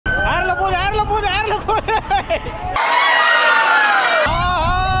போகுது ஏர்ல போகுது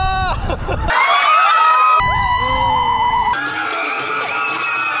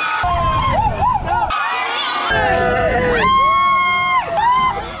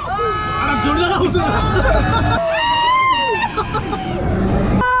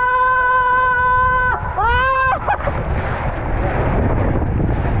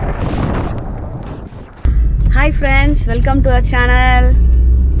Hi friends, welcome to our channel.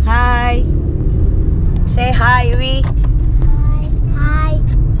 Hi. Say hi, Yuvi. Hi.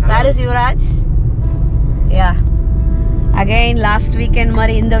 Where is Yuvraj? Yeah. Again, last weekend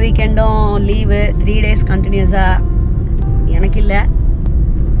mari in the weekend leave 3 days continuous. எனக்கு இல்ல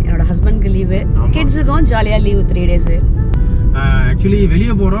என்னோட ஹஸ்பண்டுக்கு leave கிட்ஸுக்கும் ஜாலியாக leave 3 days. Actually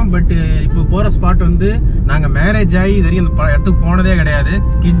வெளியே போகிறோம். பட் இப்போ போகிற ஸ்பாட் வந்து நாங்கள் மேரேஜ் ஆகி இது வரைக்கும் அந்த இடத்துக்கு போனதே கிடையாது.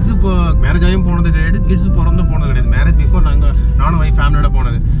 கிட்ஸ் இப்போ மேரேஜ் ஆகியும் போனது கிடையாது, கிட்ஸ் பிறந்தும் போனது கிடையாது. மேரேஜ் பிஃபோர் நானும் ஒய்ஃப் ஃபேமிலியோட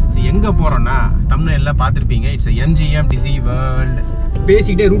போனது. ஸோ எங்கே போகிறோன்னா தமிழ் எல்லாம் பார்த்துருப்பீங்க. It's MGM Dizzee world.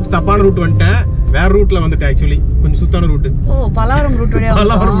 பேசிக்கிட்டே ரூட் தப்பான ரூட் வந்துட்டேன், வேற ரூட்ல வந்துட்டேன். ஆக்சுவலி கொஞ்சம் சுத்தான ரூட். ஓ பலாரம் ரூட் வழியா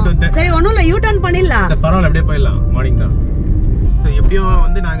பலாரம் ரூட் வந்துட்டேன். சரி ஒன்றும் இல்லை, யூ டர்ன் பண்ணிடலாம். சரி பரவாயில்ல, அப்படியே போயிடலாம். மார்னிங் தான். ஸோ எப்படியும்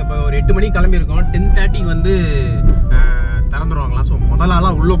வந்து நாங்கள் இப்போ ஒரு 8 மணிக்கு கிளம்பியிருக்கோம். 10:30 வந்து திறந்துருவாங்களாம். ஸோ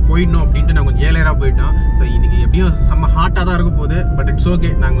முதலாலாம் உள்ளே போயிடணும் அப்படின்ட்டு நாங்கள் கொஞ்சம் ஏழையராக போயிட்டோம். ஸோ இன்னைக்கு எப்படியும் செம்ம ஹாட்டாக தான் இருக்க போகுது. பட் இட்ஸ் ஓகே,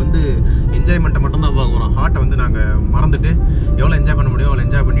 நாங்கள் வந்து என்ஜாய்மெண்ட்டை மட்டும் தான் பார்க்குறோம். ஹாட்டை வந்து நாங்கள் மறந்துட்டு எவ்வளோ என்ஜாய் பண்ண முடியும் அவ்வளோ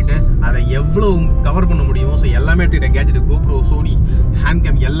என்ஜாய் பண்ணிவிட்டு அதை எவ்வளோ கவர் பண்ண முடியுமோ ஸோ எல்லாமே எடுத்துக்கிட்டேன். Gadget, GoPro, Sony, hand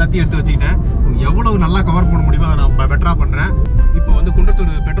game எல்லாத்தையும் எடுத்து வச்சுக்கிட்டேன். எவ்வளோ நல்லா கவர் பண்ண முடியுமோ அதை நான் பெட்டராக பண்ணுறேன். இப்போ வந்து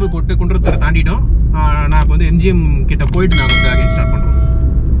குன்றத்தூர் பெட்ரோல் போட்டு குன்றத்தூரை தாண்டிட்டோம். நான் இப்போ வந்து MGM கிட்ட போயிட்டு நான் வந்து அகைன் ஸ்டார்ட் பண்ணுறோம்.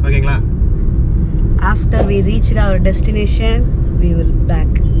 ஓகேங்களா? After we reached our destination, we will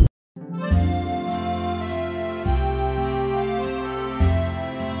back.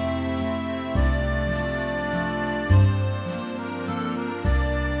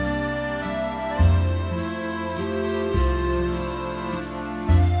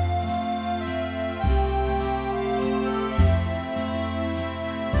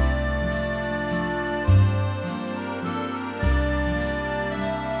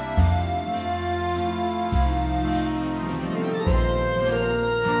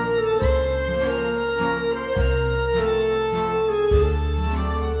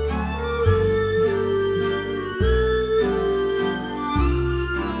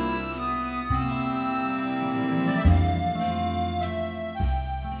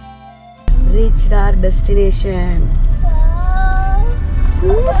 Reached our destination.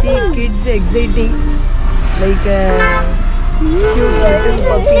 See kids exciting like cute little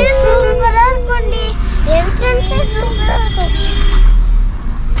puppies. Super irukkundi. Entrance super irukku.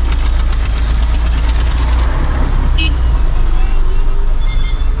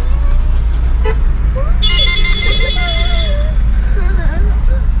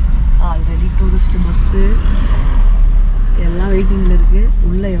 Already tourist bus எல்லாம் வெயிட்டிங்ல இருக்கு.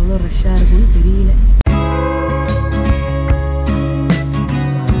 உள்ள எவ்வளோ ரஷ்ஷாக இருக்கும்னு தெரியல.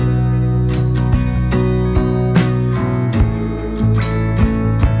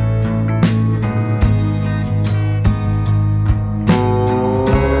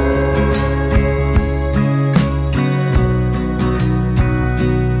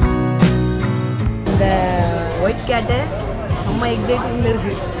 இந்த ஒயிட் கேட்டு செம்ம எக்ஸைட்டிங்ல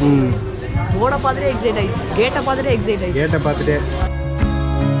இருக்கு. போர்டை பார்த்துட்டு எக்ஸைட் ஆயிடுச்சு, கேட்டை பார்த்துட்டு எக்ஸைட் ஆயிடுச்சு. கேட்டை பார்த்துட்டு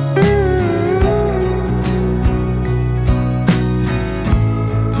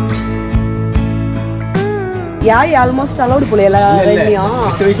யாய் ஆல்மோஸ்ட் அலௌட் போல எல்லா ரைட்லயும்.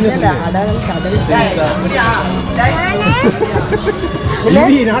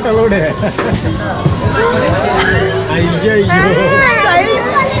 Not allowed.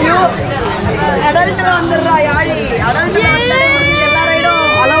 அடல்ட்ல வந்துடுறா யாழி. அடல்ட்ல எல்லா ரைடும்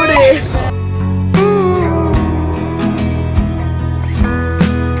அலௌடு.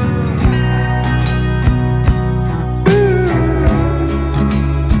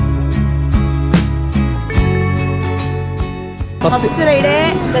 First ரைடே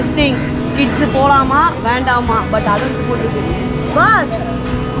testing. கிட்ஸ் போலாமா வேண்டாமா, பட் அடல்ட் போட்டுருக்கு. பாஸ்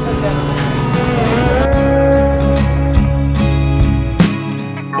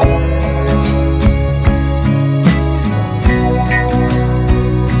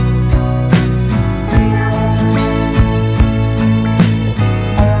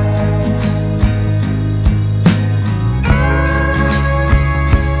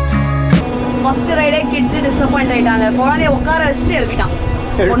ஃபர்ஸ்ட் ரைடே கிட்ஸ் டிசப்பாயிண்ட் ஆயிட்டாங்க. குழந்தைய உட்கார வச்சுட்டு எழுப்பிட்டான்.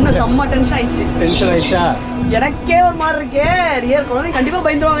 பொண்ணு செம்ம டென்ஷன் ஆயிடுச்சு. டென்ஷன் ஆயிடுச்சா? எனக்கே ஒரு மாதிரி இருக்கே. ரியல் குழந்தை கண்டிப்பா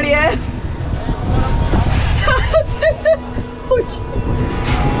பயந்துருவாங்கடியே.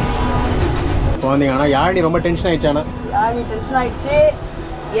 குழந்தைங்க ஆனால் யாழி ரொம்ப டென்ஷன் ஆயிடுச்சானா? யாழி டென்ஷன் ஆயிடுச்சு.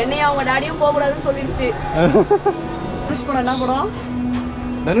 என்னையும் அவங்க டாடியும் போக கூடாதுன்னு சொல்லிடுச்சு. தனுஷ் படம் என்ன படம்?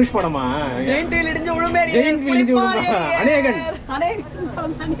 தனுஷ் படமா? Giant wheel இடிஞ்ச உழும்பேரி. Giant wheel இடிஞ்ச உழும்பா? அநேகன்.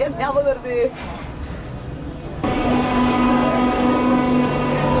 அநேகன் ஞாபகம் வருது.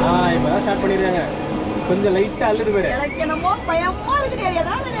 இப்பதான் ஸ்டார்ட் பண்ணிருக்காங்க. கொஞ்சம் லைட்டா அள்ளுது பேரு. எனக்கு என்னமோ பயமா இருக்கு.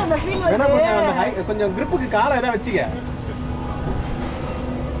 ஏதாவது அந்த ஃபீல் வருது. கொஞ்சம் gripக்கு காலை ஏதாவது வச்சுக்க.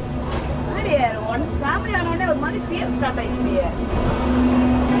 இல்லையே ஒன்ஸ் ஃபேமிலி ஆன உடனே ஒரு மாதிரி ஃபியர் ஸ்டார்ட் ஆயிடுச்சு.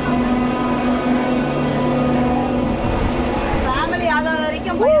 ஃபேமிலி ஆகாத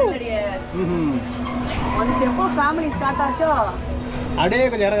வரைக்கும் பயம் இல்லையே. ஒன்ஸ் எப்போ ஃபேமிலி ஸ்டார்ட் ஆச்சோ அப்படியே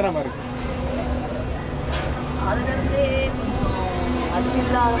கொஞ்சம் இறங்குற மாதிரி இருக்கு. அதுல இருந்து கொஞ்சம் அது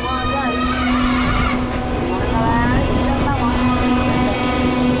இல்லாத மாதிரி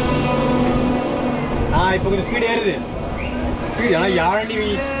இப்போ கொஞ்சம் ஸ்பீட் ஏறுது. ஸ்பீட் ஆனால் யாழி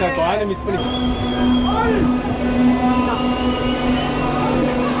குழந்தை மிஸ் பண்ணி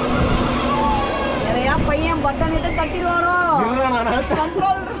நிறையா பையன் பட்டன் இட்டு தட்டிடுவானோ.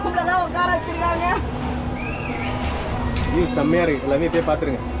 கண்ட்ரோல் ரூம்ல தான் உட்கார வச்சிருக்காங்க. வியூ செம்மையா இருக்கு. எல்லாமே போய்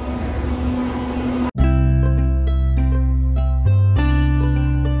பார்த்துருங்க.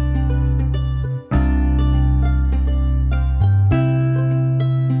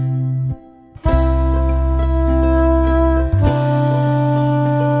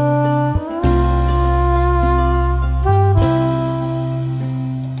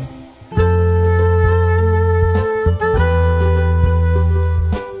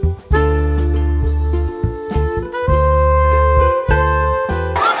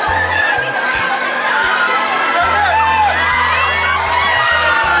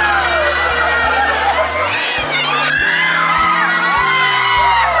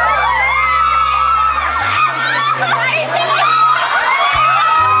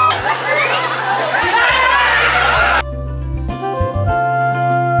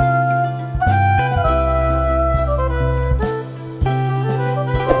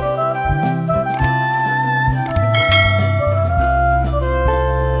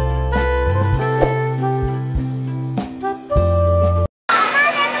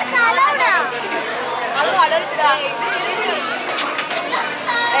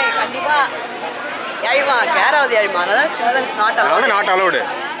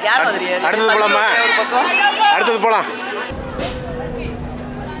 அடுத்தது போலாம்.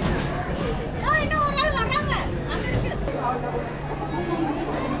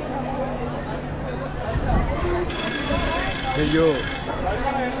 ஐயோ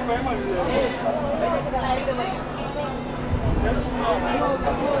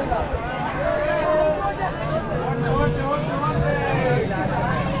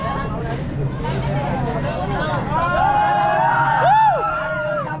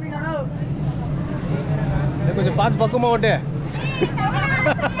கொஞ்சம் பார்த்து பக்கமா ஓட்டு.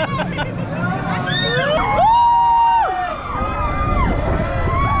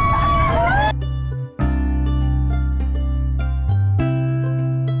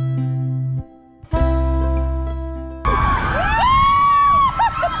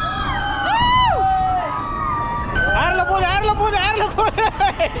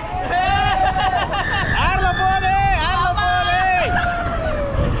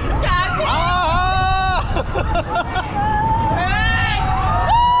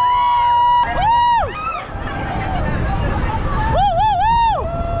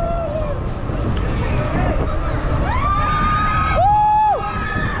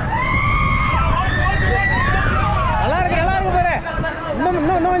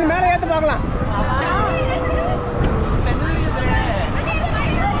 மேலே ஏத்து பார்க்கலாம்.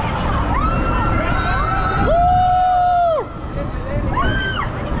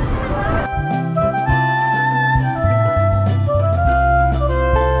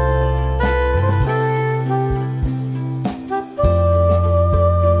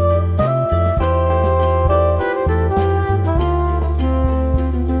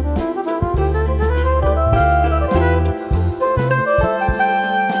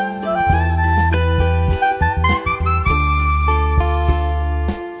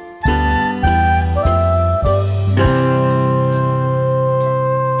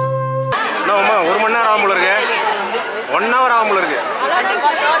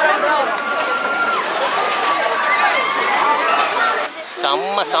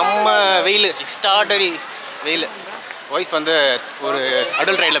 செம்ம வெயில், எக்ஸ்ட்ராடரி வெயில். ஒய்ஃப் வந்து ஒரு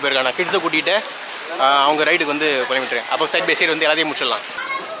அடல்ட் ரைடில் போயிருக்காங்க. கிட்ஸை கூட்டிகிட்டு அவங்க ரைடுக்கு வந்து கிளம்பிட்டுருக்கேன். அப்போ சைட் பை சைடு வந்து எல்லாத்தையும் முடிச்சிடலாம்.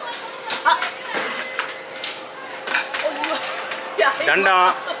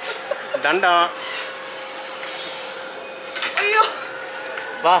 தண்டம் தண்டம்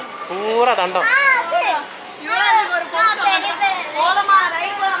வா, பூரா தண்டம்.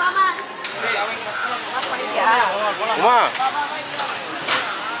 வா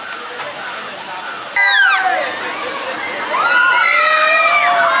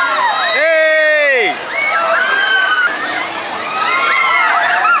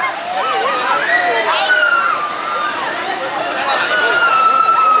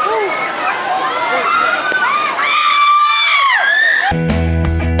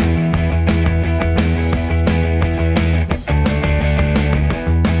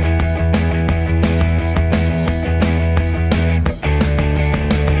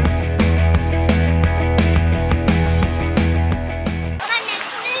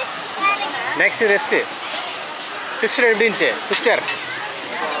நெக்ஸ்ட் ரெஸ்ட் ட்விஸ்டர் எப்படி இருந்துச்சு ட்விஸ்டர்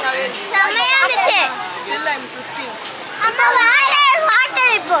செமையா இருந்துச்சு Still I'm twisting. அம்மா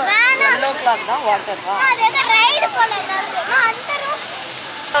வாட்டர் இப்போ வேணாம் Yellow clock தான் water தான். அது ரைடு போல அம்மா அந்த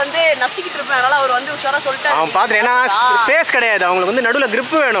வந்து நசிக்கிட்டு இருப்பேன். அதனால அவர் வந்து உஷாரா சொல்லிட்டாரு. அவன் பாத்துறேன் ஏன்னா ஸ்பேஸ் கிடையாது அவங்களுக்கு வந்து நடுவுல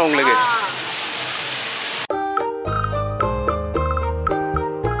grip வேணும் உங்களுக்கு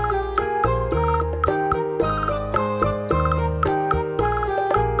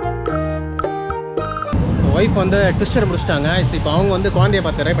ஒய்ஃப் வந்து ட்விஸ்டர் முடிச்சிட்டாங்க இப்போ அவங்க வந்து குழந்தைய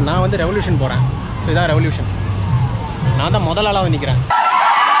பார்த்துறேன் இப்போ நான் வந்து ரெவல்யூஷன் போகிறேன் ஸோ இதான் ரெவல்யூஷன் நான் தான் முதல் ஆளாக வந்து நிற்கிறேன்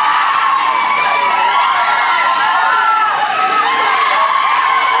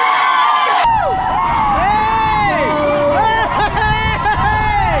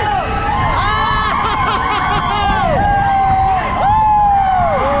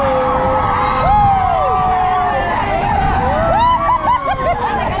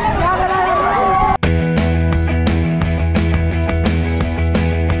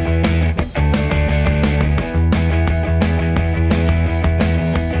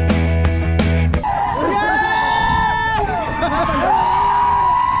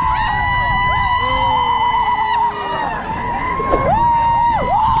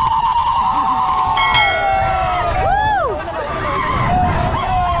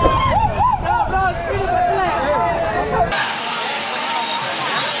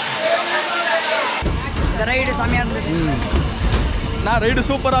ரைடு செமையா இருந்தது. நான் ரைடு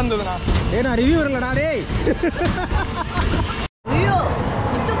சூப்பரா இருந்ததுண்ணா. ஏய் நான் ரிவ்யூ வரலடா டேய். ஐயோ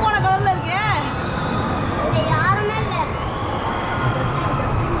இத்து போன கலர்ல இருக்கே. இது யாருமே இல்ல.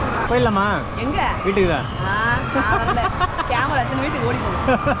 போயிடலாமா? எங்க? வீட்டுக்கு தான். நான் வரல. கேமரா எடுத்து வீட்டுக்கு ஓடி போறேன்.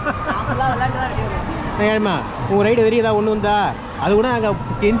 நான் ஃபுல்லா விளையாட்டு தான் ரெடி ஆகும். ஏமா உங்க ரைடு வெறி ஏதாவது ஒன்று வந்தா அது கூட நாங்கள்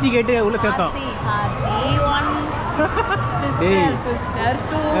கெஞ்சி கேட்டு உள்ள சேர்த்தோம். ட்விஸ்டர்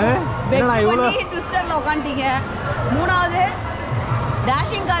 2 என்னடா இவ்வளோ ட்விஸ்டர்ல உட்காந்துட்டீங்க. மூணாவது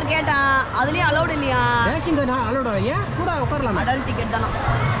டேஷிங் கார் கேட்டான், அதுலயும் அலௌட் இல்லையா? டேஷிங் கார் அலௌட் ஏன் கூட உட்காரலாமா? அடல்ட் டிக்கெட் தானா?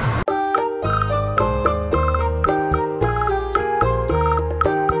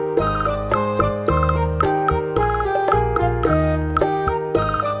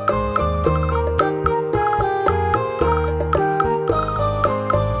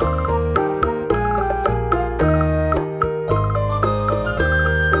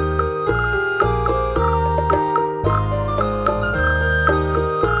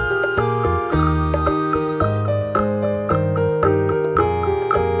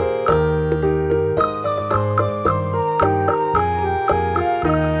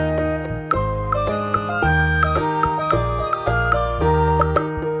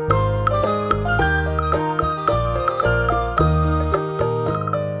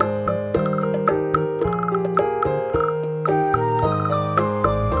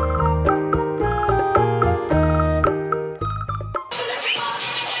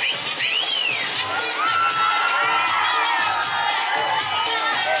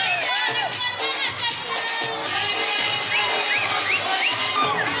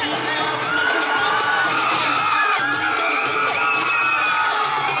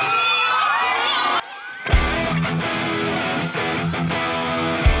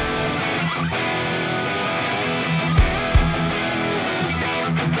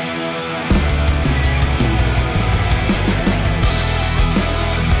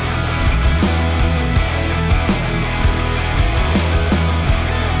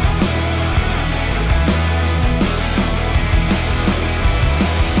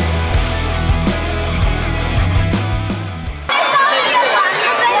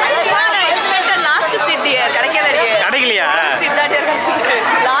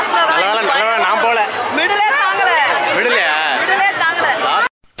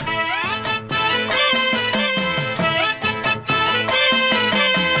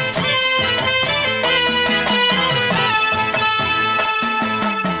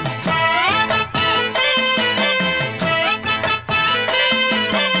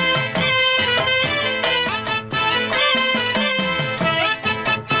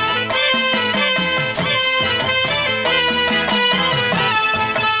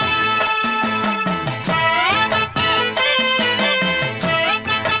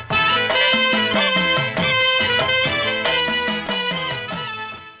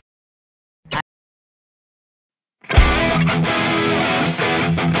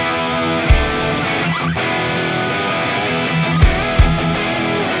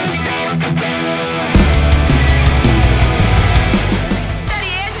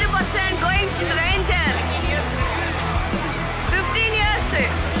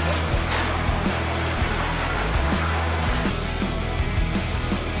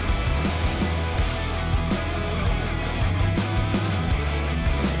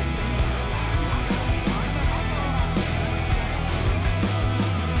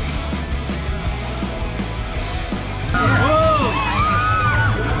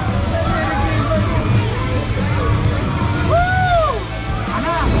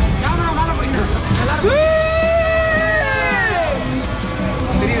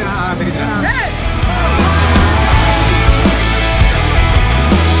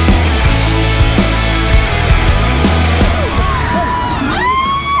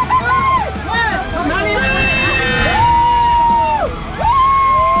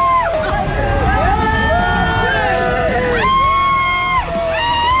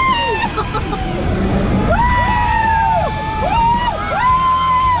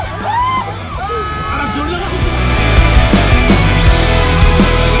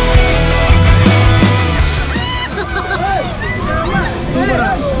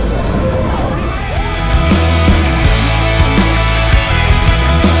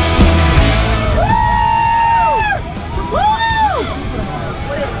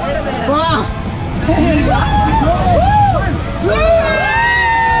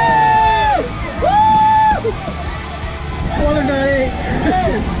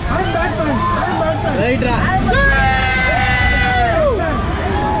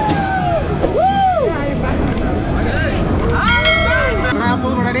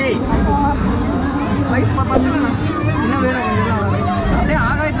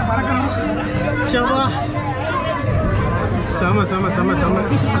 செம செம செம செம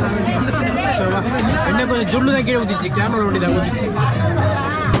செம என்ன கொஞ்சம் ஜுள்ளு தான் கீழே ஊற்றிச்சு கேமரா வண்டி தான் ஊற்றிச்சு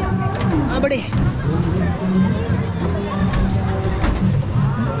அப்படி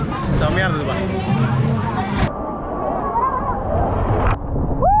செமையாக இருந்ததுப்பா